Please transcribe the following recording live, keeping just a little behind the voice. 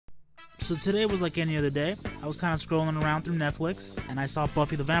So today was like any other day. I was kind of scrolling around through Netflix, and I saw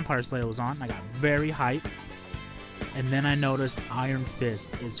Buffy the Vampire Slayer was on. I got very hyped. And then I noticed Iron Fist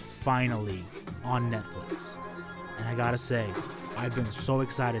is finally on Netflix. And I gotta say, I've been so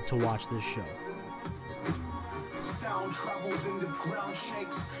excited to watch this show. Sound travels in the ground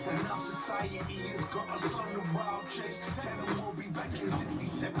shakes, and now society has got us on the wild chase. Tell them we'll be back in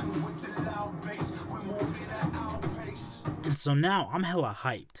 60 seconds with the loud bass. We're moving at our pace. And so now I'm hella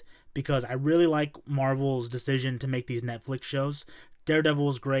hyped because I really like Marvel's decision to make these Netflix shows. Daredevil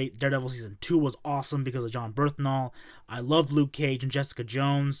was great. Daredevil Season 2 was awesome because of John Bernthal. I loved Luke Cage and Jessica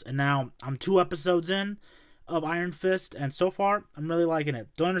Jones. And now I'm 2 episodes in of Iron Fist, and so far, I'm really liking it.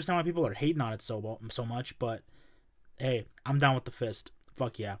 Don't understand why people are hating on it so much, but hey, I'm down with the Fist.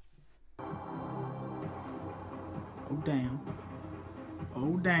 Fuck yeah. Oh, damn.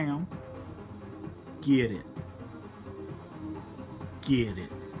 Oh, damn. Get it. Get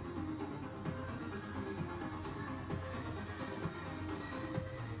it.